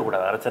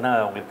அரைச்சிடக்கூடாது. அரைச்சனா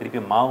உங்களுக்கு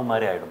திருப்பி மாவு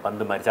மாதிரி ஆகிடும்,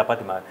 பந்து மாதிரி,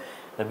 சப்பாத்தி மாதிரி.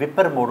 அந்த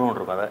விப்பர் மோடுன்னு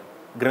ஒன்று இருக்கும். அதை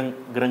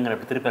கிரங்குன்னு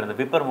அப்படி திருப்பி அந்த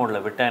விப்பர்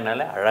மோடில்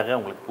விட்டனால அழகாக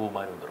உங்களுக்கு பூ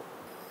மாதிரி வந்துடும்.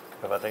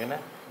 இப்போ பார்த்திங்கன்னா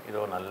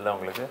இதோ நல்லா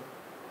உங்களுக்கு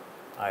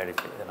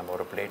ஆகிடுச்சு. இதை நம்ம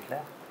ஒரு பிளேட்டில்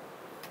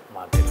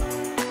மாற்றிடலாம்.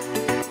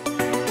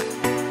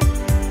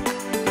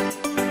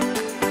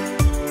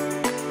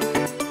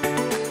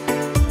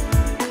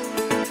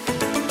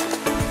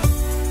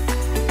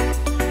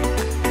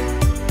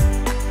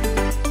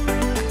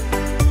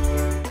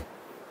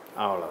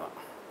 அவ்வளோதான்.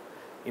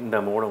 இந்த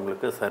மோடு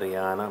உங்களுக்கு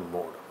சரியான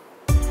மோடு.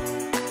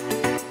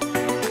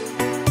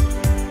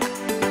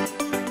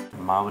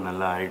 மாவு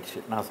நல்லா ஆயிடுச்சு.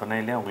 நான் சொன்னேன்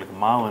இல்லையா, உங்களுக்கு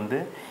மாவு வந்து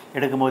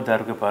எடுக்கும்போது தான்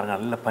இருக்குது பாருங்கள்,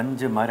 நல்ல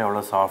பஞ்சு மாதிரி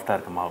அவ்வளோ சாஃப்டாக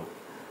இருக்குது மாவு.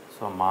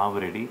 ஸோ மாவு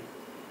ரெடி.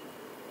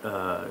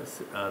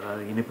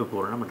 அதாவது இனிப்பு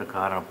பூரணம் மற்றும்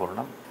காரம்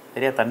பூரணம்.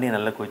 சரியாக தண்ணி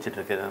நல்லா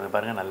குதிச்சிட்ருக்கு. அது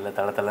பாருங்கள் நல்ல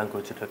தளத்தெல்லாம்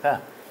குதிச்சிட்ருக்கா.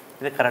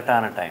 இது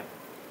கரெக்டான டைம்.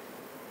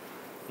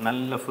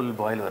 நல்ல ஃபுல்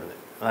பாயில் வருது.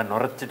 அதான்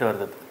நுரைச்சிட்டு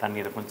வருது.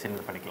 தண்ணி இருக்கும்,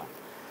 சின்னது பண்ணிக்கலாம்.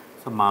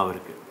 ஸோ மாவு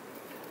இருக்குது.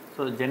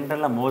 ஸோ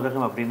ஜென்ரலாக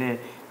மோதகம் அப்படின்னு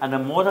அந்த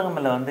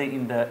மோதகமில் வந்து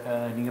இந்த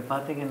நீங்கள்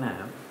பார்த்தீங்கன்னா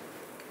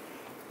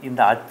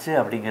இந்த அச்சு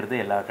அப்படிங்கிறது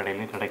எல்லா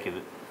கடையிலையும்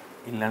கிடைக்கிது.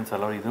 இல்லைன்னு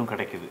சொல்ல இதுவும்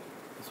கிடைக்கிது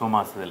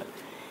சோமாசத்தில்.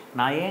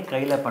 நான் ஏன்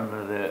கையில்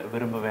பண்ணுறது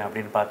விரும்புவேன்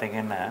அப்படின்னு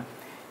பார்த்தீங்கன்னா,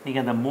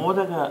 நீங்கள் அந்த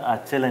மோதக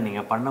அச்சில்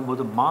நீங்கள்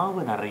பண்ணும்போது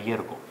மாவு நிறைய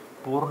இருக்கும்,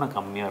 பூர்ணம்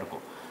கம்மியாக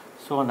இருக்கும்.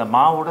 ஸோ அந்த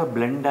மாவோட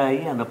பிளெண்ட்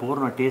ஆகி அந்த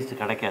பூர்ணம்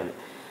டேஸ்ட்டு கிடைக்காது.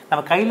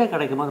 நம்ம கையில்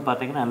கிடைக்கும் போது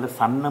பார்த்திங்கன்னா நல்ல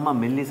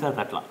சன்னமாக மெல்லிஸாக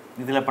தட்டலாம்.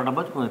 இதில்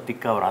பண்ணும்போது கொஞ்சம்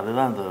திக்காக வரும்.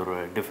 அதுதான் அந்த ஒரு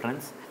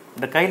டிஃப்ரென்ஸ்.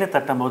 இந்த கையில்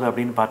தட்டும் போது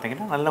அப்படின்னு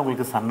பார்த்தீங்கன்னா நல்லா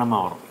உங்களுக்கு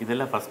சன்னமாக வரும்.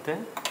 இதில் ஃபஸ்ட்டு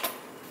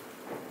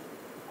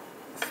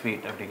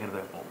ஸ்வீட் அப்படிங்கிறது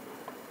வைப்போம்.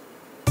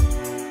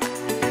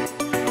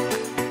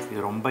 இது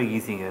ரொம்ப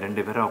ஈஸிங்க.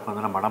 2 பேரும்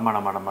உட்காந்து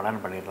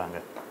மடமடன்னு பண்ணிடுறாங்க.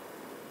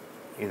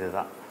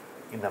 இதுதான்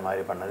இந்த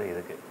மாதிரி பண்ணது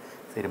இதுக்கு.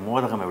 சரி,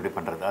 மோதகம் எப்படி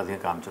பண்ணுறது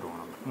அதையும் காமிச்சிடுவோம்.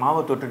 நம்ம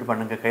மாவை தொட்டுட்டு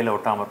பண்ணுங்க, கையில்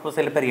ஒட்டாமல் இருக்கும்.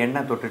 சில பேர்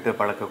எண்ணெய் தொட்டுட்டு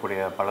பழக்கக்கூடிய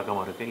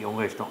பழக்கம் இருக்குது.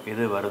 உங்கள் இஷ்டம்,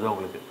 எது வருதோ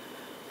உங்களுக்கு.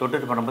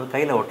 தொட்டுட்டு பண்ணும்போது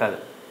கையில் ஒட்டாது.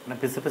 ஏன்னா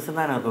பிசு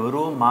தான் எனக்கு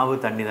வெறும் மாவு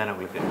தண்ணி தானே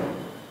உங்களுக்கு.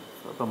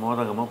 ஸோ இப்போ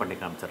மோதகமும் பண்ணி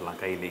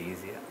காமிச்சிடலாம் கையில்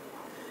ஈஸியாக.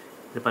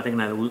 இது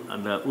பார்த்திங்கன்னா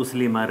அந்த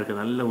உசிலி மாதிரி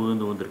இருக்குது, நல்ல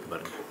உழுந்துருக்கு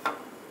பாருங்கள்.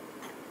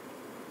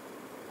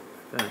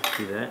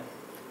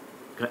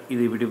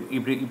 இது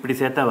இப்படி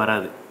சேர்த்தா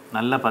வராது.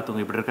 நல்லா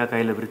பார்த்துங்க. இப்படி இருக்கா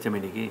கையில் விரிச்ச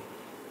இன்னைக்கு.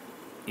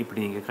 இப்படி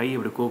நீங்கள் கை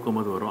இப்படி கோக்கும்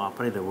போது வரும்.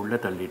 அப்புறம் இதை உள்ளே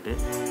தள்ளிட்டு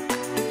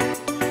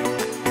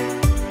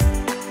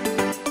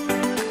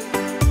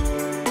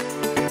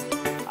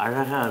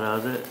அழகாக,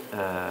 அதாவது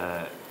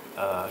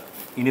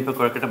இனிப்பு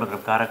குழக்கட்டை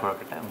மற்றும் கார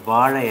குழக்கட்டை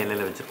வாழை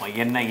இலையில் வச்சுருப்போம்.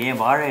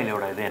 ஏன் வாழை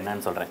இலையோட இது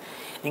என்னன்னு சொல்கிறேன்.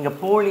 நீங்கள்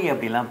போளி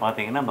அப்படிலாம்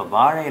பார்த்தீங்கன்னா நம்ம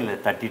வாழை இலை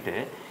தட்டிட்டு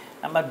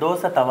நம்ம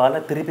தோசை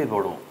தவாவில் திருப்பி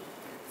போடுவோம்.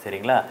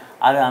 சரிங்களா?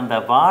 அது அந்த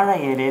வாழை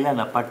இலையில்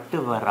அந்த பட்டு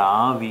வர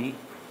ஆவி,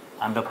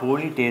 அந்த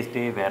போளி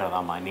டேஸ்ட்டே வேறு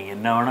தாம்மா. நீங்கள்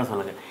என்ன வேணால்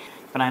சொல்லுங்கள்.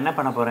 இப்போ நான் என்ன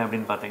பண்ண போகிறேன்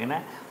அப்படின்னு பார்த்தீங்கன்னா,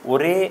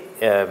 ஒரே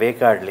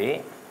வேக்காட்லேயே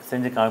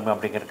செஞ்சு காமிப்பேன்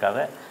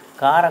அப்படிங்கிறதுக்காக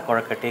கார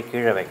குழக்கட்டையே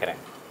கீழே வைக்கிறேன்.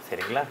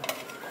 சரிங்களா?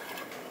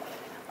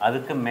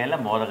 அதுக்கு மேலே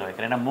மோதகம்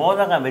வைக்கிறேன். ஏன்னா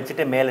மோதகம்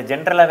வச்சுட்டு மேலே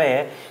ஜென்ரலாகவே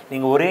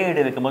நீங்கள் ஒரே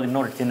இடு வைக்கும்போது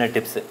இன்னொரு சின்ன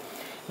டிப்ஸு,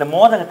 இந்த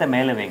மோதகத்தை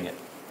மேலே வைங்க,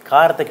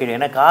 காரத்தை கீழே.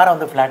 ஏன்னா காரம்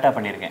வந்து ஃப்ளாட்டாக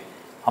பண்ணியிருக்கேன்,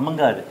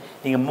 அமுங்காது.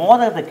 நீங்கள்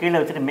மோதகத்தை கீழே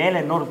வச்சுட்டு மேலே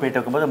இன்னொரு பிளேட்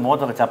வைக்கும்போது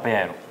மோதகம்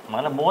சப்பையாயிடும்.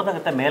 அதனால்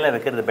மோதகத்தை மேலே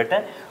வைக்கிறது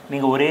பெட்டர்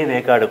நீங்கள் ஒரே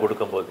வேக்காடு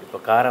கொடுக்கும்போது. இப்போ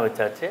காரம்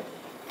வச்சாச்சு,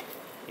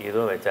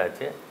 இதுவும்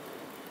வச்சாச்சு.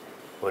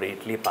 ஒரு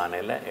இட்லி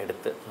பானையில்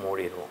எடுத்து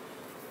மூடிடுவோம்.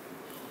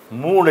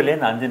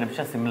 3லேருந்து 5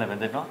 நிமிஷம் சிம்மில்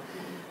வெந்துட்டோம்.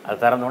 அது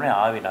திறந்தோடனே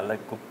ஆவி நல்லா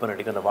குப்பு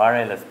நடிக்கும். அந்த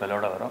வாழையில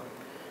ஸ்மெல்லோடு வரும்.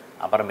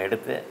 அப்புறம்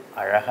எடுத்து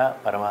அழகாக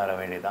பரிமாற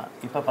வேண்டியதான்.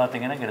 இப்போ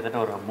பார்த்தீங்கன்னா கிட்டத்தட்ட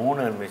ஒரு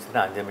 3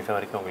 நிமிஷத்துல 5 நிமிஷம்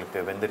வரைக்கும் உங்களுக்கு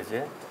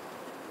வெந்துருச்சு.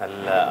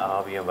 நல்ல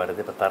ஆவியும் வருது.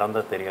 இப்போ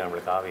திறந்தா தெரியும்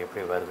நம்மளுக்கு ஆவி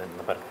எப்படி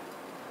வருதுன்னு பாருங்க.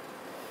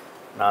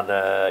 நான் அந்த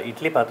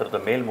இட்லி பாத்திரத்தை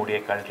மேல் மூடியை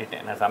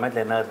கழட்டிட்டேன். நான்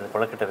சமயத்தில் என்ன அது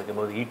கொழுக்கட்டை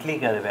வைக்கும்போது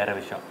இட்லிக்கு அது வேறு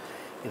விஷயம்.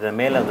 இதை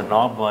மேலே அந்த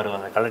நாப் வரும்.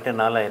 அந்த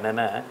கழட்டினால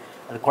என்னென்னா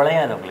அது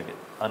குழையாது உங்களுக்கு.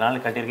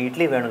 அதனால் கட்டியிருக்கு.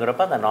 இட்லி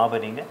வேணுங்கிறப்ப அந்த நாபை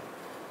நீங்கள்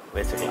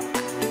வச்சுக்கலாம்.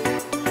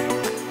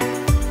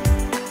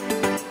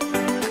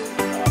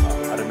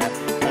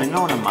 அருமையாக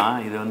இன்னொன்றுமா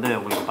இது வந்து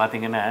உங்களுக்கு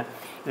பார்த்தீங்கன்னா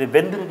இது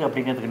வெந்திருக்கு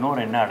அப்படிங்கிறதுக்கு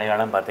இன்னொரு என்ன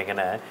அடையாளம்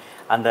பார்த்தீங்கன்னா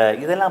அந்த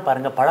இதெல்லாம்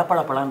பாருங்கள்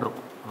பளபளன்னு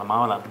இருக்கும். அந்த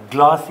மாவெல்லாம்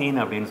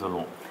கிளாஸின்னு அப்படின்னு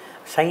சொல்லுவோம்.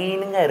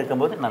 ஷைனிங்காக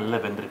இருக்கும்போது நல்லா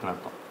வெந்திருக்குன்னு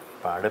அர்த்தம்.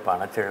 இப்போ அடுப்பு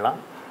அணைச்சிடலாம்.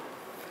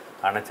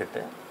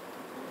 அணைச்சிட்டு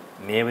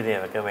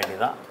நெய்வேத்தியம் வைக்க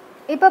வேண்டியதான்.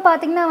 இப்போ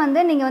பார்த்தீங்கன்னா வந்து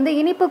நீங்கள் வந்து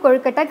இனிப்பு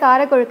கொழுக்கட்டை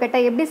கார கொழுக்கட்டை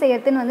எப்படி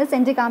செய்யறதுன்னு வந்து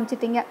செஞ்சு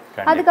காமிச்சிட்டீங்க.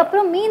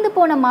 அதுக்கப்புறம் மீந்து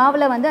போன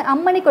மாவில் வந்து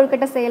அம்மணி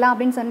கொழுக்கட்டை செய்யலாம்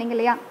அப்படின்னு சொன்னீங்க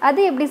இல்லையா, அது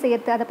எப்படி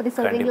செய்யறது அதை பற்றி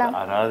சொல்கிறீங்களா?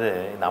 அதாவது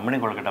இந்த அம்மணி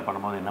கொழுக்கட்டை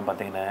பண்ணும்போது என்ன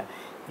பார்த்தீங்கன்னா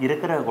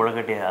இருக்கிற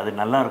கொழுக்கட்டையை அது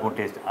நல்லா இருக்கும்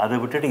டேஸ்ட். அதை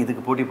விட்டுட்டு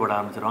இதுக்கு போட்டி போட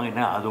ஆரம்பிச்சிருவாங்க.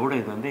 ஏன்னா அதோட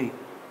இது வந்து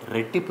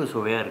ரெட்டிப்பு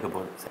சுவையாக இருக்க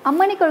போகுது.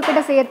 அம்மணி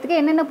கொழுக்கட்டை செய்யறதுக்கு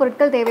என்னென்ன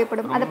பொருட்கள்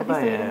தேவைப்படும் அதை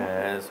பற்றி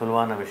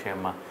சுலுவான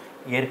விஷயமா.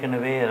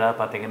 ஏற்கனவே ஏதாவது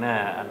பார்த்தீங்கன்னா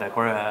அந்த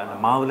அந்த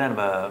மாவில்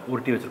நம்ம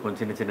உருட்டி வச்சுருக்கோம்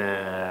சின்ன சின்ன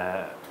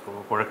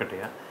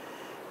கொழுக்கட்டையாக.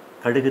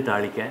 கடுகு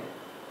தாளிக்க,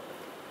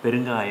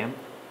 பெருங்காயம்,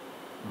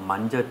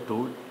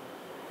 மஞ்சத்தூள்,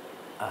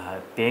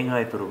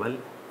 தேங்காய் துருவல்,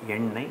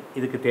 எண்ணெய்,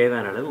 இதுக்கு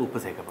தேவையான அளவு உப்பு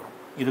சேர்க்கப்படும்.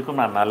 இதுக்கும்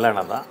நான்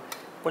நல்லெண்ணெய் தான்.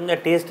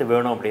 கொஞ்சம் டேஸ்ட்டு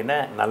வேணும் அப்படின்னா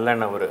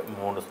நல்லெண்ணெய் ஒரு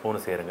 3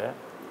 ஸ்பூன் சேருங்க.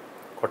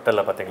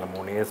 கொட்டலில் பார்த்தீங்களா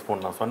 3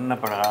 ஸ்பூன் தான். சொன்ன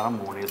பிரகாரம்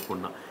 3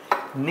 ஸ்பூன் தான்.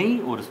 நெய்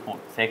 1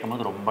 ஸ்பூன் சேர்க்கும்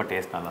போது ரொம்ப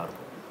டேஸ்ட்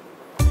நல்லாயிருக்கும்.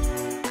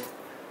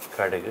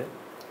 கடுகு,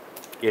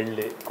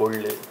 எள்ளு,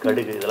 கொள்ளு,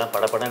 கடுகு இதெல்லாம்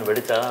படப்படன்னு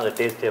வெடித்தா தான் அது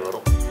டேஸ்ட்டே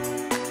வரும்.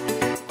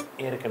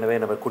 ஏற்கனவே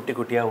நம்ம குட்டி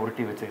குட்டியாக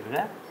உருட்டி வச்சுருக்க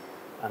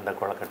அந்த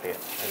கொழுக்கட்டையை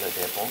இதில்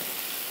சேர்ப்போம்.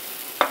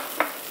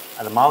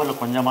 அந்த மாவில்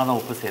கொஞ்சமாக தான்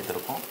உப்பு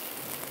சேர்த்துருக்கோம்.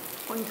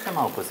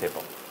 கொஞ்சமாக உப்பு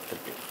சேர்ப்போம்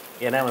திருப்பி.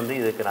 ஏன்னா வந்து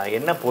இதுக்கு நான்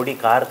என்ன பொடி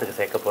காரத்துக்கு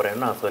சேர்க்க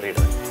போகிறேன்னு நான்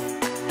சொல்லிடுவேன்.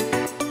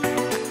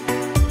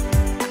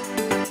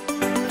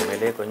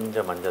 மேலே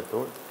கொஞ்சம்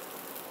மஞ்சத்தூள்,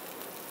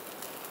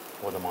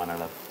 போதுமான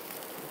அளவு,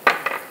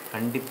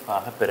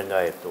 கண்டிப்பாக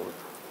பெருங்காயத்தூள்,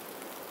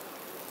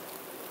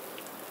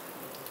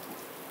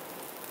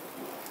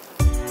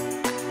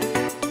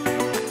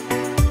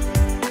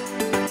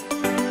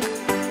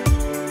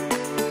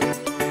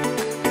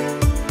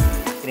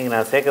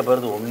 நான் சேர்க்க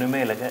போகிறது ஒன்றுமே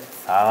இல்லைங்க.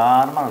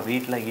 சாதாரணமாக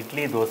வீட்டில்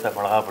இட்லி தோசை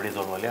மிளகா பொடி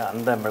சொல்லுவோம் இல்லையா,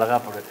 அந்த மிளகா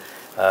பொடி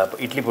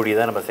இட்லி பொடி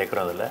தான் நம்ம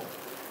சேர்க்குறோம். அதில்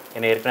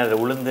ஏன்னா ஏற்கனவே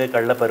அதில் உளுந்து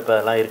கடலைப்பருப்பு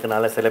அதெல்லாம்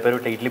இருக்கனால சில பேர்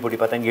வீட்டில் இட்லி பொடி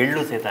பார்த்தா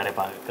எள்ளு சேர்த்து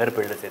அரைப்பாங்க,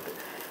 கருப்பு எள்ளு சேர்த்து.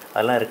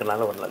 அதெல்லாம்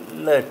இருக்கனால ஒரு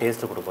நல்ல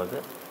டேஸ்ட்டு கொடுக்கும்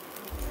அது.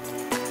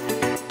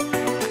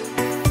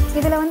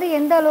 இதில் வந்து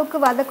எந்த அளவுக்கு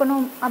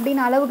வதக்கணும்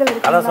அப்படின்னு அளவுகள்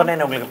இருக்குது. அதான்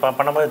சொன்னேன் உங்களுக்கு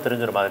பண்ணும்போது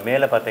தெரிஞ்சிடும். அது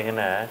மேலே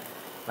பார்த்தீங்கன்னா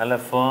நல்ல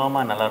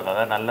ஃபேமாக நல்லாயிருக்கும்.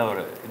 அதாவது நல்ல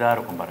ஒரு இதாக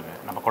இருக்கும்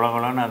பாருங்கள். நம்ம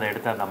குழகுலன்னு அதை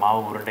எடுத்து அந்த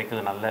மாவு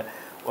உருண்டைக்கு நல்ல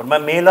ஒரு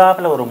மாதிரி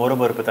மேலாப்பில் ஒரு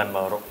மொறுமொறுப்பு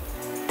தன்மை வரும்.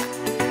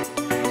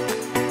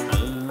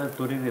 நல்லா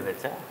துருவி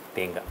வச்ச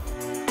தேங்காய்.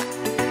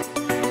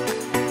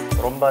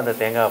 ரொம்ப அந்த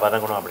தேங்காய்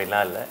வதங்கணும்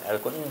அப்படின்லாம் இல்லை. அது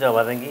கொஞ்சம்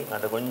வதங்கி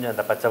அந்த கொஞ்சம்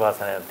அந்த பச்சை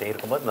வாசனை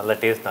இருக்கும்போது நல்ல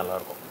டேஸ்ட்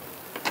நல்லாயிருக்கும்.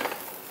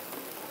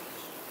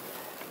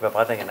 இப்போ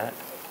பார்த்தீங்கன்னா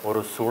ஒரு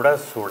சுட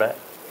சுட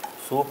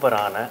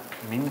சூப்பரான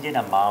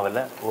மிஞ்சின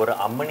மாவில் ஒரு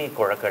அம்மணி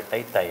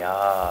கொழுக்கட்டை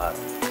தயார்.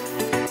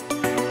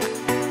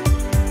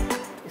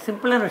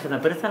 சிம்பிளான விஷயம்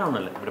தான், பெருசான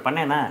ஒன்றும் இல்லை. இப்படி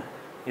பண்ணேன்னா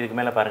இதுக்கு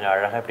மேலே பாருங்கள்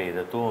அழகாக இப்படி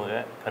இதை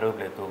தூவுங்க,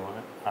 கருவேப்பிலையை தூவுங்க,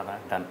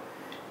 அதான் டன்.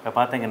 இப்போ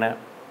பார்த்தீங்கன்னா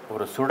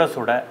ஒரு சுட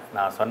சுட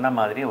நான் சொன்ன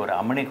மாதிரி ஒரு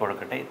அம்மணி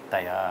கொழுக்கட்டை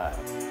தயார்.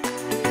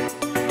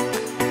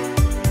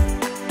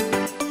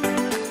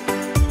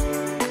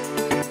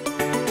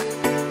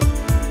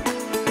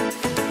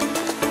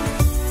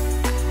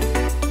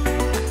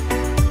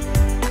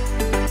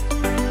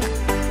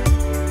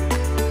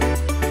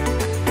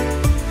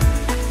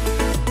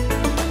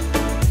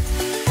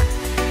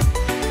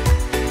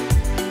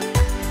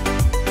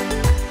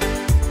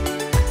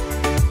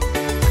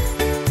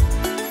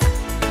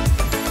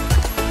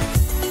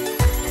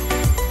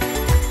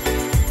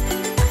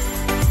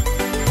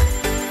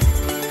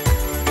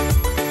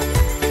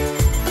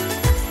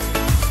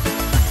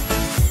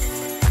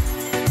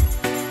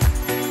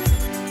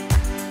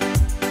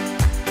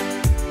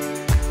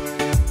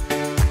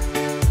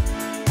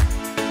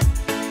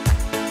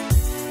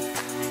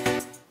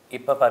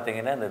 இப்போ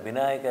பார்த்தீங்கன்னா இந்த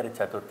விநாயகர்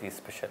சதுர்த்தி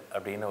ஸ்பெஷல்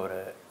அப்படின்னு ஒரு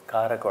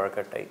கார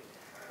கொழுக்கட்டை,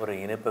 ஒரு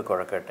இனிப்பு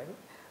கொழுக்கட்டை,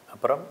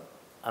 அப்புறம்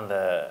அந்த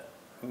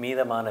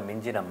மீதமான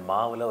மிஞ்சின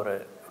மாவில் ஒரு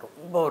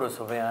ரொம்ப ஒரு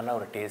சுவையான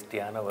ஒரு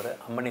டேஸ்டியான ஒரு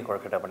அம்மணி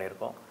கொழுக்கட்டை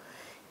பண்ணியிருக்கோம்.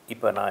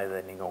 இப்போ நான் இதை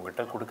நீங்கள்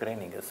உங்கள்கிட்ட கொடுக்குறேன்.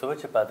 நீங்கள்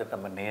சுவைச்சு பார்த்துட்டு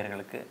நம்ம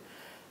நேயர்களுக்கு,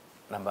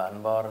 நம்ம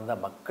அன்பார்ந்த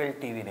மக்கள்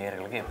டிவி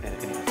நேயர்களுக்கு எப்படி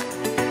இருக்குன்னு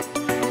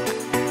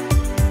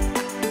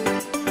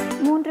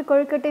 3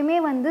 கொழுக்கட்டையுமே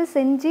வந்து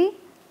செஞ்சு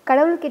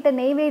கடவுள்கிட்ட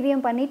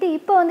நெய்வேத்தியம் பண்ணிவிட்டு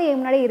இப்போ வந்து என்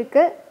முன்னாடி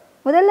இருக்குது.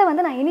 முதல்ல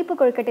வந்து நான் இனிப்பு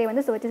கொழுக்கட்டையை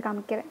வந்து சுவைச்சு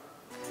காமிக்கிறேன்.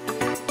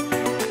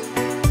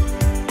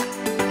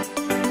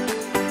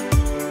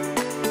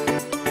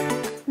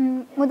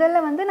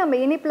 முதல்ல வந்து நம்ம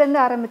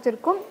இனிப்புலேருந்து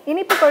ஆரம்பிச்சிருக்கோம்.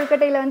 இனிப்பு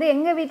கொழுக்கட்டையில் வந்து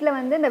எங்கள் வீட்டில்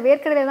வந்து இந்த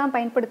வேர்க்கடலை தான்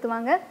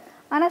பயன்படுத்துவாங்க.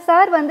 ஆனால்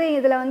சார் வந்து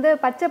இதில் வந்து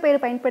பச்சை பயிறு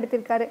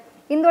பயன்படுத்தியிருக்காரு.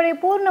 இதோடைய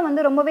பூர்ணம்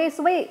வந்து ரொம்பவே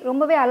சுவை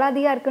ரொம்பவே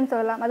அலாதியாக இருக்குன்னு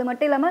சொல்லலாம். அது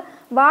மட்டும் இல்லாமல்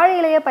வாழை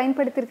இலையை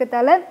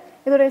பயன்படுத்தியிருக்கதால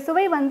இதோடைய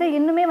சுவை வந்து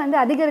இன்னுமே வந்து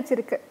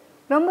அதிகரிச்சிருக்கு.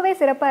 ரொம்பவே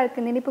சிறப்பாக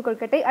இருக்குது இந்த இனிப்பு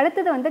கொழுக்கட்டை.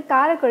 அடுத்தது வந்து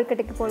கார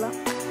கொழுக்கட்டைக்கு போகலாம்.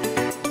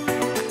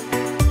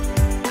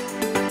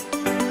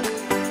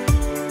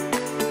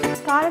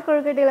 கார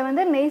கொழுக்கட்டையில்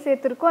வந்து நெய்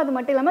சேர்த்துருக்கோம். அது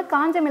மட்டும் இல்லாமல்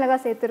காஞ்ச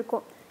மிளகாய்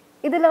சேர்த்துருக்கோம்.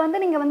 இதில் வந்து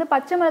நீங்கள் வந்து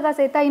பச்சை மிளகாய்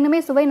சேர்த்தா இன்னுமே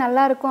சுவை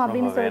நல்லா இருக்கும்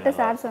அப்படின்னு சொல்லிட்டு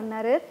சார்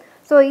சொன்னார்.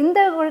 ஸோ இந்த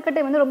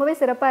கொழுக்கட்டை வந்து ரொம்பவே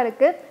சிறப்பாக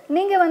இருக்குது.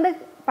 நீங்கள் வந்து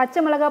பச்சை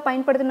மிளகாய்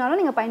பயன்படுத்தினாலும்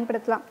நீங்கள்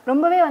பயன்படுத்தலாம்.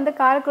 ரொம்பவே வந்து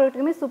கார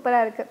கொழுக்கட்டையுமே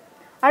சூப்பராக இருக்குது.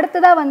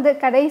 அடுத்ததாக வந்து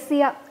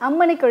கடைசியாக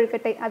அம்மணி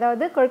கொழுக்கட்டை,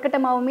 அதாவது கொழுக்கட்டை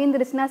மாவு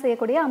மீந்துருச்சுன்னா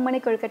செய்யக்கூடிய அம்மணி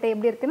கொழுக்கட்டை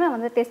எப்படி இருக்குன்னு நான்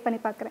வந்து டேஸ்ட் பண்ணி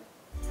பார்க்குறேன்.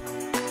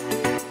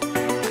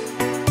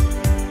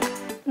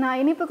 நான்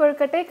இனிப்பு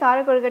கொழுக்கட்டை கார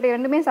கொழுக்கட்டை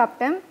ரெண்டுமே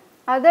சாப்பிட்டேன்.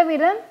 அதை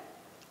விட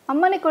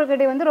அம்மணி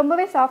கொழுக்கட்டை வந்து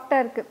ரொம்பவே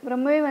சாஃப்டாக இருக்குது,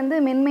 ரொம்பவே வந்து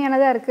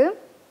மென்மையானதாக இருக்குது.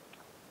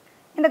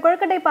 இந்த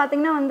கொழுக்கட்டை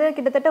பார்த்திங்கன்னா வந்து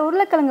கிட்டத்தட்ட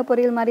உருளைக்கிழங்கு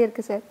பொரியல் மாதிரி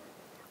இருக்குது சார்.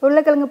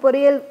 உருளைக்கிழங்கு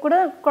பொரியல் கூட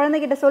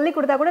குழந்தைகிட்ட சொல்லி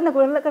கொடுத்தா கூட இந்த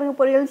உருளைக்கிழங்கு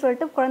பொரியல்னு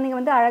சொல்லிட்டு குழந்தைங்க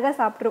வந்து அழகாக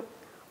சாப்பிட்ரும்.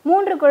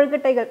 3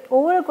 கொழுக்கட்டைகள்,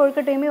 ஒவ்வொரு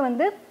கொழுக்கட்டையுமே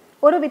வந்து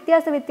ஒரு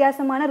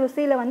வித்தியாசமான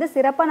ருசியில் வந்து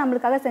சிறப்பாக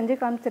நம்மளுக்காக செஞ்சு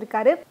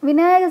காமிச்சிருக்காரு.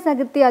 விநாயகர்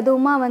சதுர்த்தி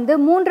அதுவுமா வந்து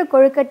 3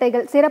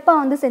 கொழுக்கட்டைகள்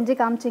சிறப்பாக வந்து செஞ்சு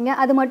காமிச்சிங்க.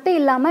 அது மட்டும்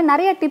இல்லாமல்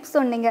நிறைய டிப்ஸ்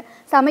சொன்னீங்க.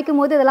 சமைக்கும்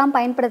போது இதெல்லாம்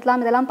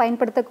பயன்படுத்தலாம், இதெல்லாம்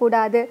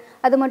பயன்படுத்தக்கூடாது.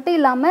 அது மட்டும்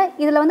இல்லாமல்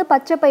இதில் வந்து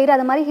பச்சை பயிறு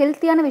அது மாதிரி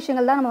ஹெல்த்தியான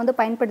விஷயங்கள் தான் நம்ம வந்து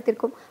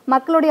பயன்படுத்தியிருக்கோம்.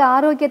 மக்களுடைய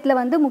ஆரோக்கியத்தில்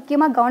வந்து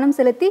முக்கியமாக கவனம்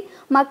செலுத்தி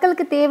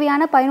மக்களுக்கு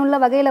தேவையான பயனுள்ள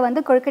வகையில்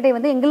வந்து கொழுக்கட்டை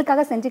வந்து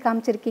எங்களுக்காக செஞ்சு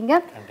காமிச்சிருக்கீங்க.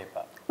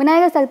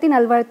 விநாயகர் சதுர்த்தி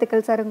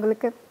நல்வாழ்த்துக்கள் சார்.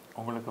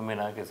 உங்களுக்கும்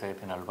விநாயகர்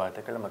சதுர்த்தி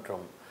நல்வாழ்த்துக்கள்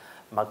மற்றும்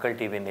மக்கள்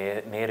டிவி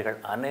நேயர்கள்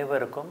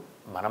அனைவருக்கும்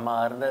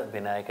மனமார்ந்த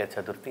விநாயகர்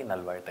சதுர்த்தி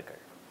நல்வாழ்த்துக்கள்.